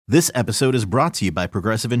This episode is brought to you by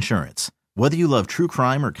Progressive Insurance. Whether you love true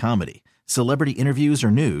crime or comedy, celebrity interviews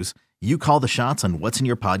or news, you call the shots on what's in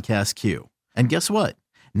your podcast queue. And guess what?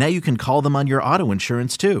 Now you can call them on your auto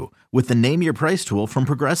insurance too with the Name Your Price tool from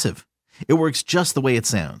Progressive. It works just the way it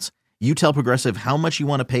sounds. You tell Progressive how much you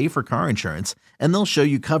want to pay for car insurance, and they'll show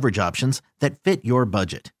you coverage options that fit your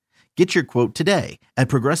budget. Get your quote today at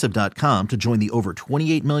Progressive.com to join the over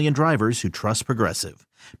 28 million drivers who trust Progressive.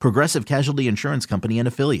 Progressive Casualty Insurance Company and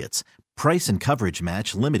Affiliates. Price and coverage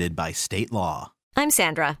match limited by state law. I'm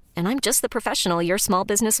Sandra, and I'm just the professional your small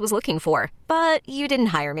business was looking for. But you didn't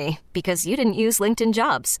hire me because you didn't use LinkedIn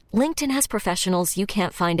Jobs. LinkedIn has professionals you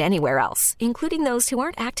can't find anywhere else, including those who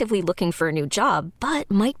aren't actively looking for a new job, but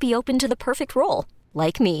might be open to the perfect role,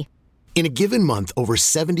 like me. In a given month, over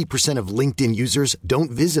 70% of LinkedIn users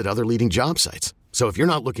don't visit other leading job sites. So if you're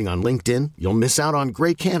not looking on LinkedIn, you'll miss out on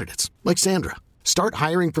great candidates like Sandra. Start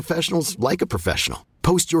hiring professionals like a professional.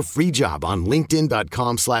 Post your free job on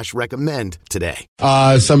linkedin.com/recommend today.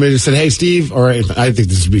 Somebody just said, hey, Steve, or I think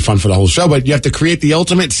this would be fun for the whole show, but you have to create the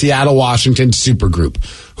ultimate Seattle, Washington supergroup.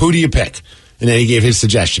 Who do you pick? And then he gave his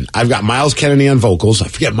suggestion. I've got Miles Kennedy on vocals. I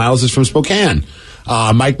forget Miles is from Spokane.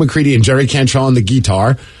 Mike McCready and Jerry Cantrell on the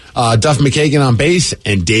guitar. Duff McKagan on bass,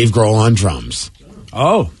 and Dave Grohl on drums.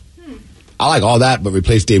 Oh. I like all that, but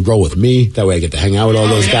replace Dave Grohl with me. That way I get to hang out with all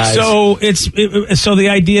those guys. So so the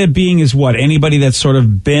idea being is what? Anybody that's sort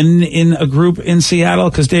of been in a group in Seattle?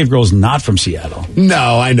 Because Dave Grohl's not from Seattle.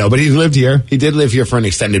 No, I know, but he lived here. He did live here for an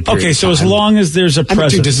extended period. Okay, so as long as there's a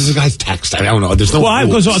precedent. Dude, this is a guy's text. I don't know. There's no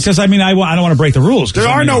rules. Because I don't want to break the rules. There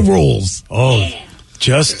are no rules. Oh,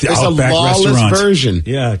 just the It's Outback a lawless restaurants. version.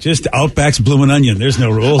 Yeah, just Outback's Bloomin' Onion. There's no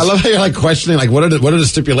rules. I love how you're like questioning, like, what are the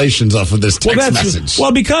stipulations of this text message?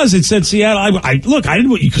 Well, because it said Seattle. I didn't want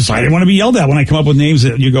to be yelled at when I come up with names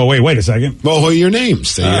that you go, wait a second. Well, what are your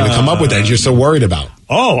names that you're going to come up with that you're so worried about?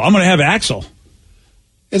 Oh, I'm going to have Axl. It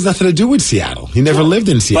has nothing to do with Seattle. He never lived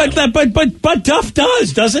in Seattle. But Duff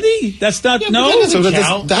does, doesn't he? That's not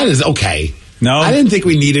that is okay. No, I didn't think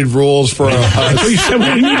we needed rules for. You said we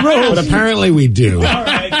didn't need rules, but apparently we do. All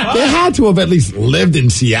right, they had to have at least lived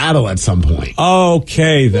in Seattle at some point.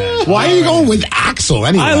 Okay, then. Why are you going with Axl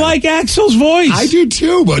anyway? I like Axl's voice. I do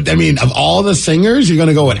too, but I mean, of all the singers, you're going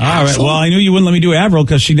to go with Axl. All right. Well, I knew you wouldn't let me do Avril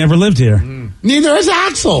because she never lived here. Neither has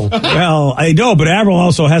Axl. Well, I know, but Avril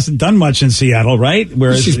also hasn't done much in Seattle, right?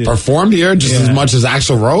 Whereas she's performed here just as much as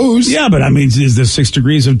Axl Rose. Yeah, but I mean, is the 6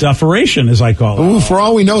 degrees of dufferation, as I call it? Ooh, for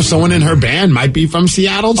all we know, someone in her band might be from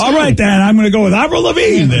Seattle, too. All right, then. I'm going to go with Avril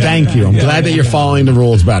Lavigne. Thank you. I'm glad that you're following the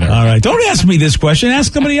rules better. All right. Don't ask me this question.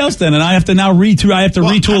 Ask somebody else then, and I have to now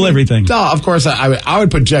retool everything. Duh, of course, I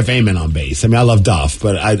would put Jeff Ament on bass. I mean, I love Duff,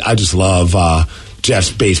 but I just love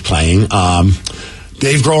Jeff's bass playing.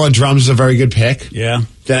 Dave Grohl on drums is a very good pick. Yeah.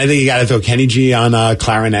 Then I think you got to throw Kenny G on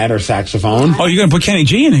clarinet or saxophone. Oh, you're going to put Kenny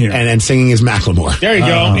G in here. And then singing is Macklemore. There you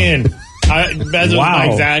go. In. That's my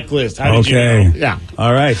exact list. How did you know? Yeah.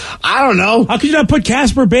 All right. I don't know. How could you not put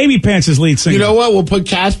Casper Baby Pants as lead singer? You know what? We'll put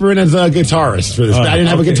Casper in as a guitarist for this. I didn't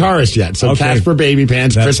have a guitarist yet. So Casper Baby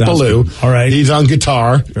Pants, Chris Ballou. All right. He's on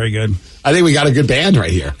guitar. Very good. I think we got a good band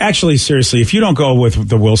right here. Actually, seriously, if you don't go with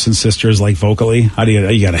the Wilson sisters, like vocally, how do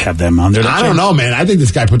you got to have them on there? I don't know, man. I think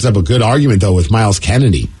this guy puts up a good argument, though, with Miles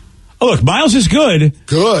Kennedy. Oh, look, Miles is good.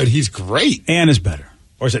 Good. He's great. Ann is better.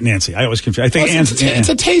 Or is it Nancy? I always confuse. I think it's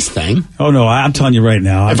a taste thing. Oh, no, I'm telling you right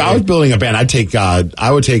now. If I was building a band,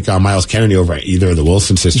 I would take Miles Kennedy over either of the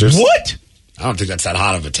Wilson sisters. What? I don't think that's that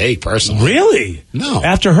hot of a take, personally. Really? No.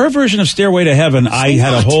 After her version of Stairway to Heaven, I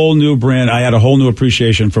had a whole new brand. I had a whole new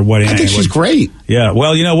appreciation for what Ann. I think she's great. Yeah.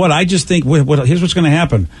 Well, you know what? I just think here's what's going to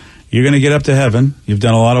happen. You're going to get up to heaven. You've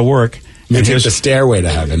done a lot of work. You take the Stairway to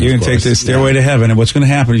Heaven. You're going to take the Stairway to Heaven, and what's going to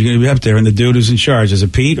happen is you're going to be up there, and the dude who's in charge, is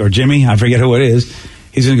it Pete or Jimmy? I forget who it is.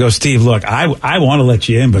 He's going to go, Steve, look, I want to let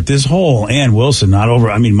you in, but this whole Ann Wilson, not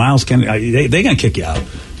over. I mean, Miles Kennedy, they're going to kick you out.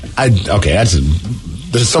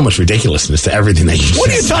 There's so much ridiculousness to everything that you said. What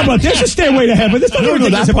are you talking about? There's a Stairway to Heaven. There's nothing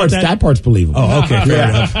ridiculous about that. That part's believable. Oh, okay, fair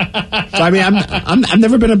enough. So, I mean, I've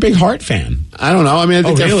never been a big Heart fan. I don't know. I mean, I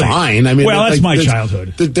think they're fine. I mean, well, that's my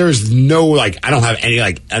childhood. There's no I don't have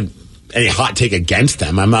any hot take against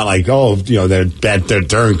them. I'm not like, they're bad.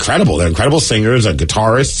 They're incredible. They're incredible singers,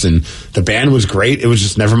 guitarists, and the band was great. It was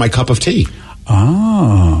just never my cup of tea.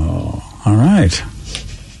 Oh, all right.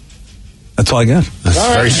 That's all I got. That's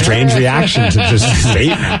a very strange reaction to just a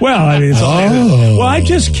statement. Well, I mean, well, I'm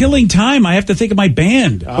just killing time. I have to think of my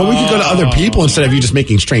band. But we could go to other people instead of you just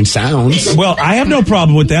making strange sounds. Well, I have no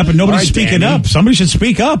problem with that, but nobody's speaking up. Somebody should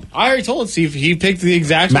speak up. I already told Steve he picked the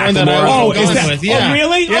exact Macklemore. one that I was going with. Yeah. Oh,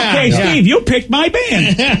 really? Yeah. Okay, Yeah. Steve, you picked my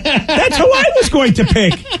band. That's who I was going to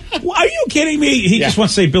pick. Are you kidding me? He just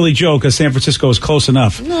wants to say Billy Joe because San Francisco is close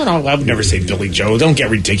enough. No, I would never say Billy Joe. Don't get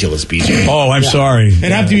ridiculous, BJ. Oh, I'm sorry.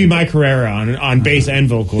 It'd have to be Mike Carrera on bass and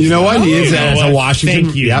vocals. You know what? He is as a Washington.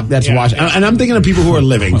 Thank you. Yep, that's Washington. And I'm thinking of people who are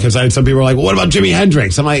living because some people are like, well, what about Jimi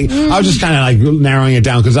Hendrix? I'm like, I was just kind of like narrowing it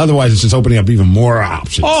down because otherwise it's just opening up even more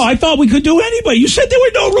options. Oh, I thought we could do anybody. You said there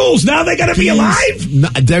were no rules. Now they got to be alive. No,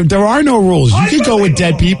 there are no rules. You could go with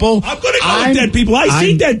dead people. I'm going to go with dead people. I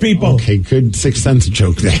see dead people. Okay, good Sixth Sense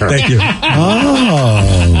joke there. Thank you.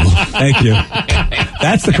 Oh. Thank you.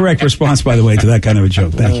 That's the correct response, by the way, to that kind of a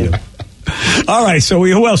joke. Thank you. All right, so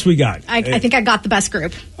who else we got? I think I got the best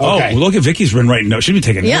group. Oh, well, look at Vicky's been writing notes. She'd be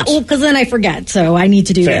taking Yeah, notes. well, because then I forget, so I need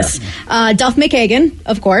to do Fair. this. Duff McKagan,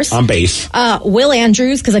 of course. On bass. Will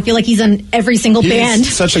Andrews, because I feel like he's on every single band.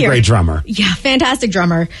 He's such a here. great drummer. Yeah, fantastic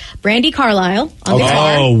drummer. Brandy Carlisle on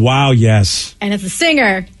guitar. Oh, wow, yes. And as a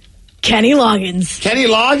singer, Kenny Loggins. Kenny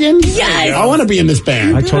Loggins? Yes. I want to be in this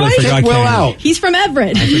band. I totally forgot Check Will Kenny. out. He's from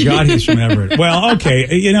Everett. I forgot he's from Everett. Well, okay.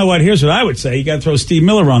 You know what? Here's what I would say. You got to throw Steve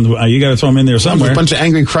Miller on the. You got to throw him in there somewhere. A bunch of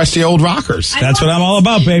angry, crusty old rockers. That's what I'm all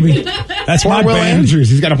about, baby. That's Poor my Will band. Andrews.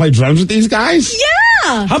 He's got to play drums with these guys?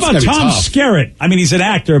 Yeah. How about That's gonna be Tom tough. Skerritt? I mean, he's an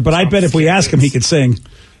actor, but I bet if we ask him, he could sing.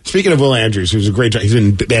 Speaking of Will Andrews, who's a great, he's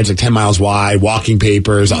in bands like 10 Miles Wide, Walking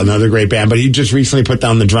Papers, another great band, but he just recently put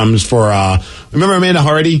down the drums for, remember Amanda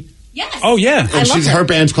Hardy? Yes. Oh, yeah. And her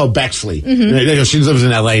band's called Bexley. She lives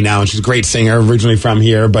in L.A. now, and she's a great singer, originally from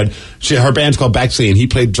here, but her band's called Bexley, and he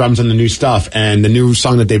played drums on the new stuff, and the new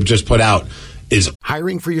song that they've just put out is...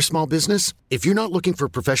 Hiring for your small business? If you're not looking for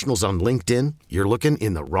professionals on LinkedIn, you're looking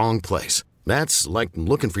in the wrong place. That's like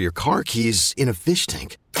looking for your car keys in a fish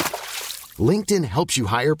tank. LinkedIn helps you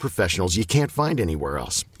hire professionals you can't find anywhere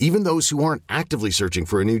else, even those who aren't actively searching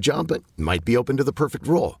for a new job but might be open to the perfect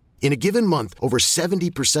role. In a given month, over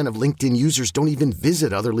 70% of LinkedIn users don't even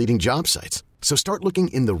visit other leading job sites. So start looking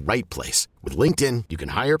in the right place. With LinkedIn, you can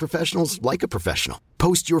hire professionals like a professional.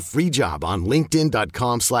 Post your free job on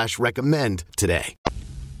linkedin.com/recommend today.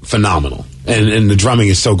 Phenomenal. And the drumming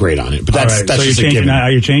is so great on it. But that's so just you're a changing given. now?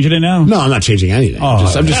 Are you changing it now? No, I'm not changing anything. Oh,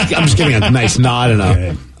 I'm just giving a nice nod and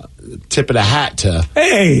a tip of the hat to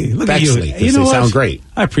Hey, look Bexley. at you. You know They what? sound great.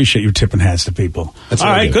 I appreciate you tipping hats to people. That's all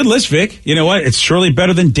what I right, do. good list, Vic. You know what? It's surely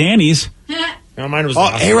better than Danny's. No, mine was Oh,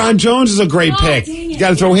 awesome. Aaron Jones is a great pick. You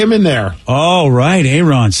got to throw him in there. Oh, right,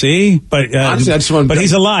 Aaron. See, but Honestly, I just want- but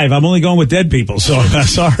he's alive. I'm only going with dead people, so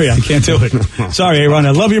sorry, I can't do it. Sorry, Aaron.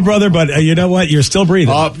 I love you, brother, but you know what? You're still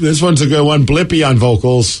breathing. Oh, this one's a good one. Blippy on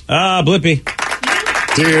vocals. Blippy.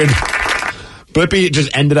 Dude. Blippy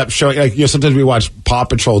just ended up showing, sometimes we watch Paw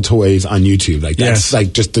Patrol toys on YouTube. Like, that's Yes.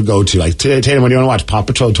 just the go-to. Like, Tatum, when you want to watch Paw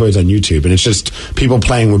Patrol toys on YouTube, and it's just people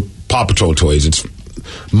playing with Paw Patrol toys. It's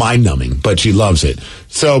mind-numbing, but she loves it.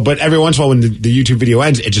 So, but every once in a while when the YouTube video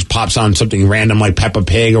ends, it just pops on something random like Peppa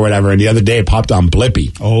Pig or whatever. And the other day it popped on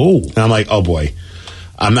Blippy. Oh. And I'm like, oh boy,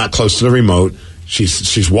 I'm not close to the remote.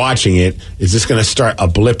 She's watching it. Is this going to start a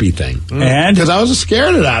Blippy thing? And? Because I was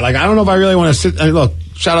scared of that. Like, I don't know if I really want to sit. I mean, look,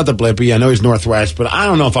 shout out to Blippy. I know he's Northwest, but I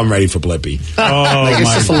don't know if I'm ready for Blippy. Oh, Like, it's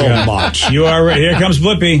my just a little God. much. You are right. Here comes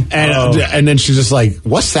Blippy. And then she's just like,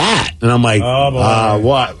 what's that? And I'm like, Oh, boy.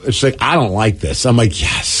 what? She's like, I don't like this. I'm like,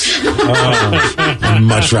 yes. I'd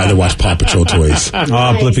much rather watch Paw Patrol toys. Oh,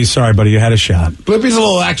 Blippy, sorry, buddy. You had a shot. Blippy's a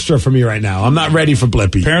little extra for me right now. I'm not ready for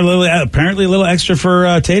Blippy. Apparently a little extra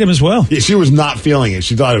for Tatum as well. Yeah, she was not feeling it.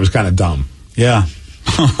 She thought it was kind of dumb. Yeah.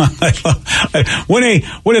 when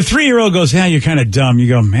a 3-year-old goes, yeah, you're kind of dumb, you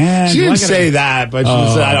go, man. She do I didn't gotta- say that, but she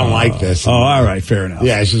said, I don't like this. Oh, all right, fair enough.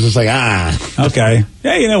 Yeah, she's just like, Okay.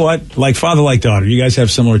 Yeah, you know what? Like father, like daughter. You guys have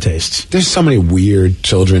similar tastes. There's so many weird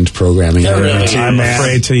children's programming. I'm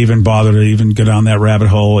afraid to even bother to even go down that rabbit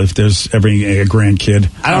hole if there's ever a grandkid.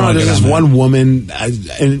 I don't know. There's this one woman,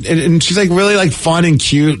 and she's like really like fun and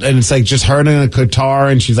cute, and it's like just her and a guitar,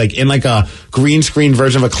 and she's like in like a green screen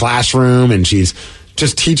version of a classroom, and she's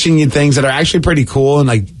just teaching you things that are actually pretty cool, and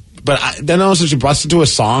like, then also she busts into a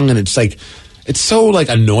song, and it's like. It's so like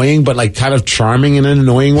annoying, but like kind of charming in an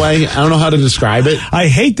annoying way. I don't know how to describe it. I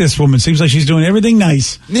hate this woman. Seems like she's doing everything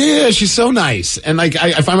nice. Yeah, she's so nice, and like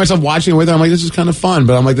I find myself watching it with her. I'm like, this is kind of fun,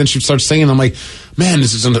 but I'm like, then she starts singing. I'm like, man,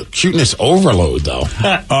 this is a cuteness overload, though.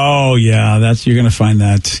 Oh yeah, you're gonna find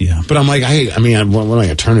that. Yeah, but I'm like, I mean, when am I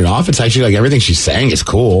gonna turn it off? It's actually like everything she's saying is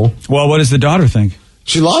cool. Well, what does the daughter think?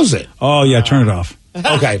 She loves it. Oh yeah, turn it off.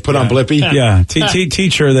 Okay, put on Blippi. Yeah,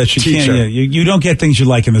 teach her that she Teach can't. her. Yeah, you don't get things you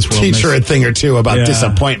like in this world. Teach her a miss. thing or two about Yeah.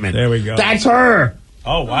 disappointment. There we go. That's her.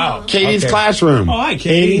 Oh, wow. Katie's Okay. classroom. Oh, hi,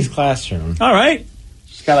 Katie. Katie's classroom. All right.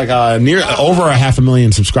 She's got like over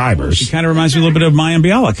 500,000 subscribers. She kind of reminds me a little bit of Mayim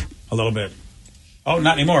Bialik. A little bit. Oh,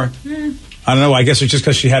 not anymore. I don't know. I guess it's just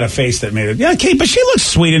because she had a face that made it. Yeah, Kate, but she looks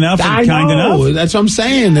sweet enough and kind enough. That's what I'm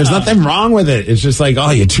saying. There's nothing wrong with it. It's just like, oh,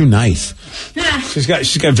 you're too nice. She's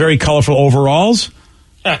got very colorful overalls.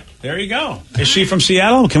 There you go. Is she from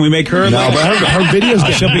Seattle? Can we make her? No, but her videos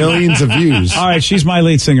get millions of views. All right, she's my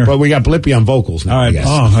lead singer. But we got Blippi on vocals now, All right. I guess.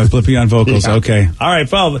 Oh, Blippi on vocals. Yeah. Okay. All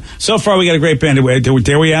right. Well, so far we got a great band.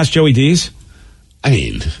 Dare we ask Joey Dees? I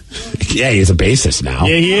mean, yeah, he's a bassist now.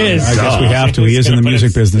 Yeah, he is. I guess we have to. He is in the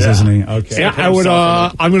music business, isn't he? Okay. Yeah, I would.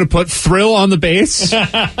 I'm going to put Thrill on the bass,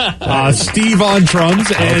 Steve on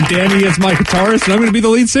drums, and Danny is my guitarist, and I'm going to be the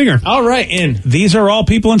lead singer. All right, in. These are all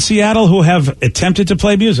people in Seattle who have attempted to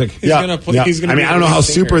play music. Yeah, gonna play- yeah. he's gonna I mean, be I don't know the how lead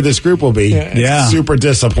singer. super this group will be. Yeah. It's super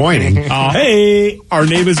disappointing. Hey. Our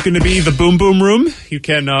name is going to be the Boom Boom Room. You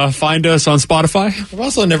can find us on Spotify. I've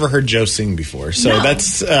also never heard Joe sing before, so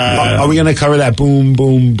that's... Are we going to cover that boom,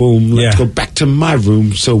 boom, boom? Let's Yeah. go back to my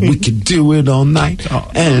room so we can do it all night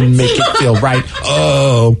and make it feel right.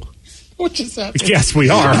 Oh. what just happened? Yes, we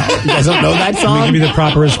are. You guys don't know that Let me song? give you the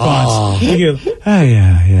proper response. Yeah.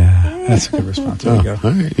 That's a good response. There you go.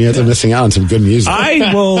 All right. You guys are missing out on some good music.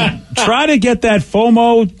 I will try to get that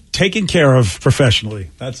FOMO taken care of professionally.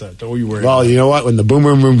 That's it. Don't you worry. Well, you know what? When the Boom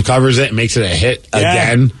Boom Room covers it, it makes it a hit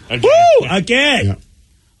again. Woo! Again. Yeah.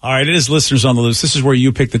 All right, it is Listeners on the Loose. This is where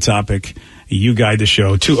you pick the topic. You guide the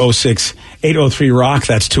show. 206-803-ROCK.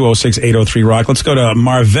 That's 206-803-ROCK. Let's go to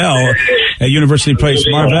Marvell at University Place.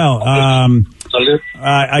 Marvell,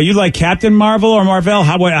 are you like Captain Marvel or Marvell?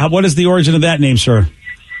 What is the origin of that name, sir?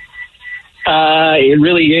 It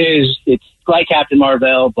really is. It's like Captain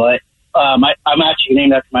Marvel, but I'm actually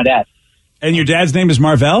named after my dad. And your dad's name is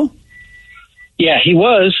Marvell? Yeah, he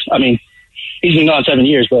was. I mean, he's been gone 7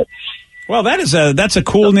 years, but... Well, that's a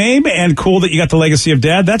cool name, and cool that you got the legacy of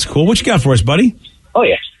Dad. That's cool. What you got for us, buddy? Oh,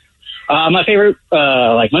 yeah. My favorite,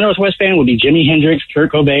 my Northwest band would be Jimi Hendrix,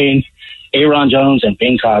 Kurt Cobain, Aaron Jones, and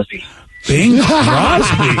Bing Crosby. Bing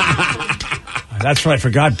Crosby. That's right. I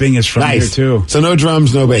forgot Bing is from here, too. So no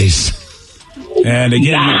drums, no bass. And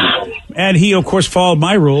again, and he, of course, followed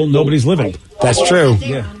my rule. Nobody's living. That's true.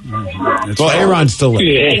 Yeah. Well, Aaron's still living.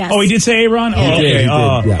 Yeah. Yes. Oh, he did say Aaron? Oh, He did, okay. he did,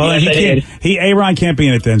 yeah. Well, then Yes, I did. Aaron can't be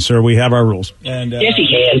in it then, sir. We have our rules. And Yes, he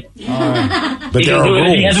can. But He there can are do it.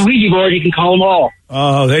 If he has a rules. Ouija board, you can call them all.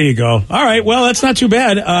 oh, there you go. All right. Well, that's not too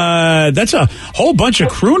bad. That's a whole bunch of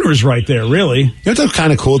crooners right there, really. You know what's a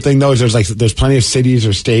kind of cool thing though is there's plenty of cities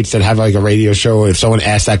or states that have like a radio show. If someone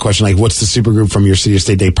asked that question, like, "What's the supergroup from your city or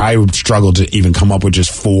state?" they probably would struggle to even come up with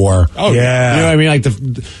just four. Oh, yeah. You know what I mean? Like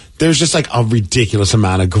there's just like a ridiculous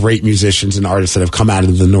amount of great musicians and artists that have come out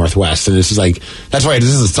of the Northwest, and this is like that's why this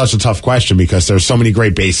is such a tough question because there's so many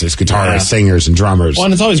great bassists, guitarists, singers, and drummers. Well,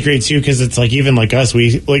 and it's always great too because it's like even like us,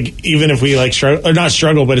 we like even if we like struggle or not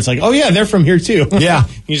struggle, but it's like, oh yeah, they're from here too. Yeah.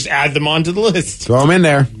 You just add them onto the list. Throw them in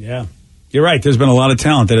there. Yeah. You're right. There's been a lot of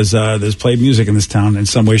talent that has played music in this town in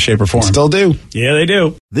some way, shape, or form. Still do. Yeah, they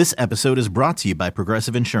do. This episode is brought to you by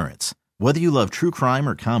Progressive Insurance. Whether you love true crime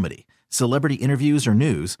or comedy, celebrity interviews or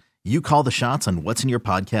news, you call the shots on what's in your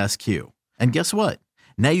podcast queue. And guess what?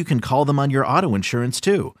 Now you can call them on your auto insurance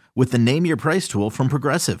too with the Name Your Price tool from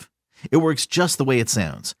Progressive. It works just the way it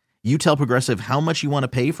sounds. You tell Progressive how much you want to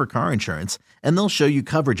pay for car insurance, and they'll show you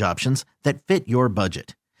coverage options that fit your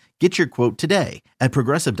budget. Get your quote today at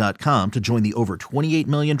Progressive.com to join the over 28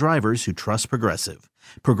 million drivers who trust Progressive.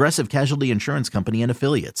 Progressive Casualty Insurance Company and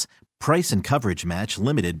Affiliates. Price and coverage match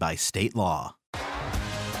limited by state law.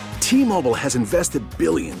 T-Mobile has invested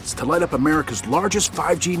billions to light up America's largest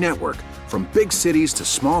 5G network, from big cities to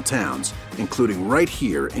small towns, including right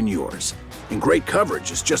here in yours. And great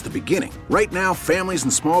coverage is just the beginning. Right now, families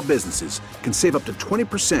and small businesses can save up to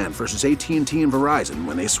 20% versus AT&T and Verizon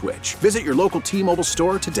when they switch. Visit your local T-Mobile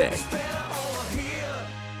store today.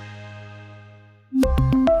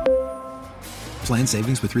 Plan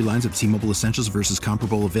savings with 3 lines of T-Mobile Essentials versus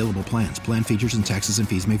comparable available plans. Plan features and taxes and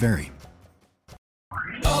fees may vary.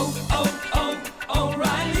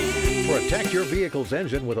 Protect your vehicle's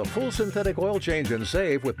engine with a full synthetic oil change and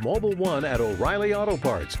save with Mobil 1 at O'Reilly Auto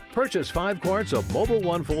Parts. Purchase 5 quarts of Mobil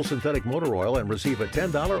 1 full synthetic motor oil and receive a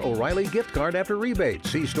 $10 O'Reilly gift card after rebate.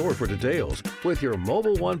 See store for details. With your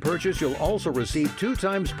Mobil 1 purchase, you'll also receive 2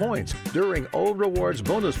 times points during O Rewards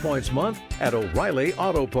Bonus Points Month at O'Reilly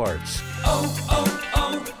Auto Parts.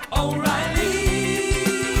 O'Reilly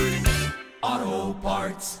Auto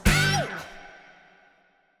Parts.